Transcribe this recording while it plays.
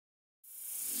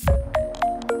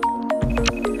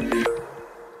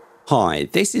Hi,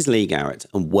 this is Lee Garrett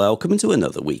and welcome to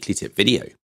another weekly tip video.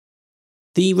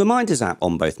 The Reminders app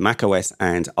on both macOS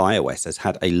and iOS has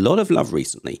had a lot of love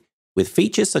recently, with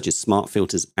features such as smart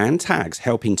filters and tags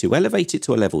helping to elevate it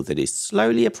to a level that is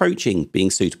slowly approaching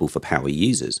being suitable for power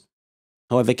users.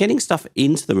 However, getting stuff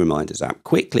into the Reminders app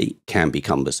quickly can be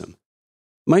cumbersome.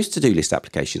 Most to-do list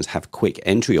applications have quick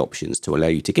entry options to allow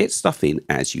you to get stuff in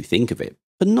as you think of it,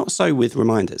 but not so with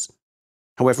Reminders.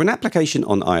 However, an application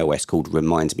on iOS called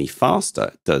Remind Me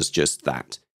Faster does just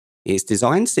that. It's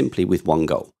designed simply with one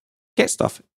goal: get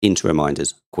stuff into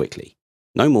Reminders quickly.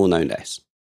 No more, no less.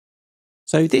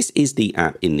 So this is the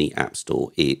app in the App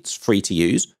Store. It's free to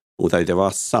use, although there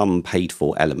are some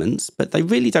paid-for elements, but they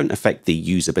really don't affect the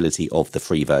usability of the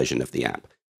free version of the app.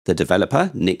 The developer,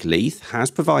 Nick Leith,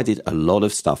 has provided a lot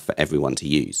of stuff for everyone to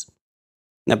use.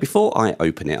 Now, before I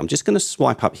open it, I'm just going to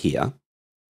swipe up here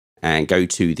and go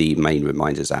to the main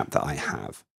Reminders app that I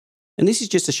have. And this is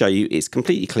just to show you it's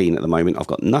completely clean at the moment. I've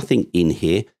got nothing in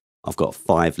here. I've got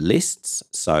 5 lists,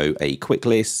 so a quick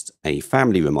list, a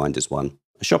family reminders one,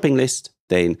 a shopping list,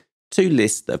 then 2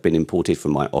 lists that have been imported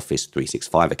from my Office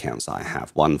 365 accounts that I have,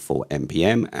 one for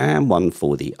NPM and one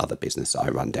for the other business that I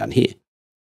run down here.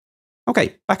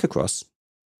 Okay, back across,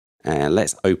 and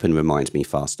let's open Remind Me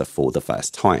Faster for the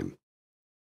first time.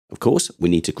 Of course, we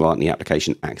need to grant the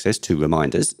application access to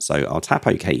Reminders, so I'll tap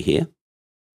OK here.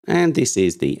 And this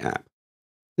is the app.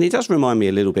 And it does remind me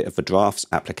a little bit of a Drafts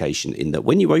application in that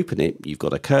when you open it, you've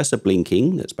got a cursor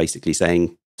blinking that's basically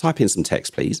saying, type in some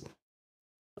text, please.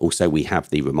 Also, we have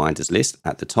the Reminders list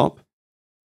at the top.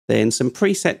 Then some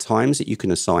preset times that you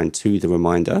can assign to the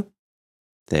reminder.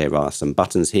 There are some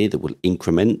buttons here that will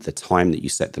increment the time that you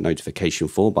set the notification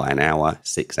for by an hour,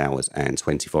 6 hours, and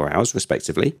 24 hours,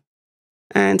 respectively.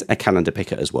 And a calendar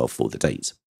picker as well for the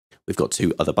dates. We've got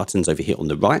 2 other buttons over here on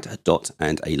the right, a dot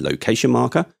and a location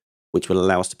marker, which will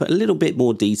allow us to put a little bit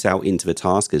more detail into the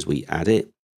task as we add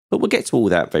it, but we'll get to all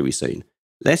that very soon.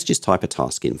 Let's just type a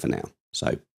task in for now.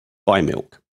 So, buy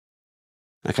milk.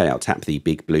 Okay, I'll tap the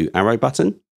big blue arrow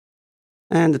button,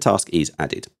 and the task is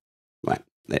added. Right,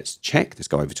 let's check. Let's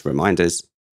go over to Reminders,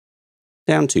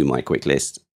 down to my quick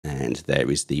list, and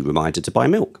there is the reminder to buy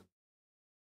milk.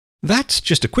 That's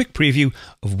just a quick preview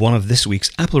of one of this week's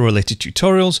Apple-related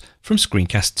tutorials from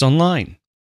Screencasts Online.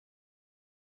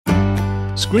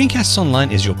 Screencasts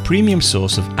Online is your premium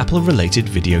source of Apple-related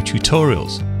video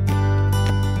tutorials.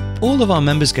 All of our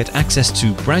members get access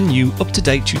to brand new,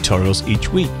 up-to-date tutorials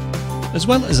each week, as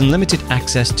well as unlimited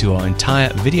access to our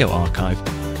entire video archive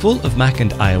full of Mac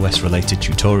and iOS-related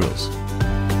tutorials.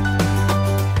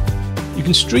 You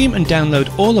can stream and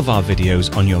download all of our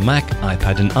videos on your Mac,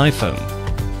 iPad and iPhone,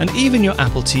 and even your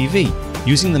Apple TV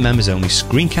using the members-only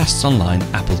Screencasts Online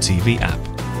Apple TV app.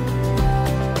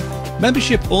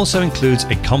 Membership also includes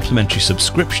a complimentary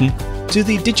subscription to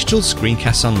the digital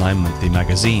Screencasts Online monthly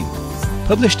magazine,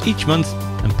 published each month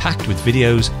and packed with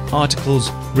videos, articles,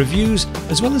 reviews,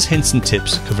 as well as hints and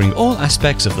tips covering all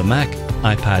aspects of the Mac,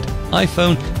 iPad,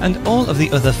 iPhone, and all of the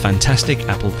other fantastic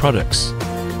Apple products.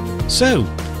 So,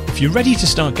 if you're ready to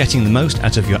start getting the most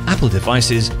out of your Apple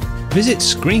devices, visit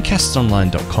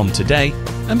screencastsonline.com today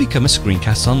and become a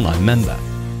Screencasts Online member.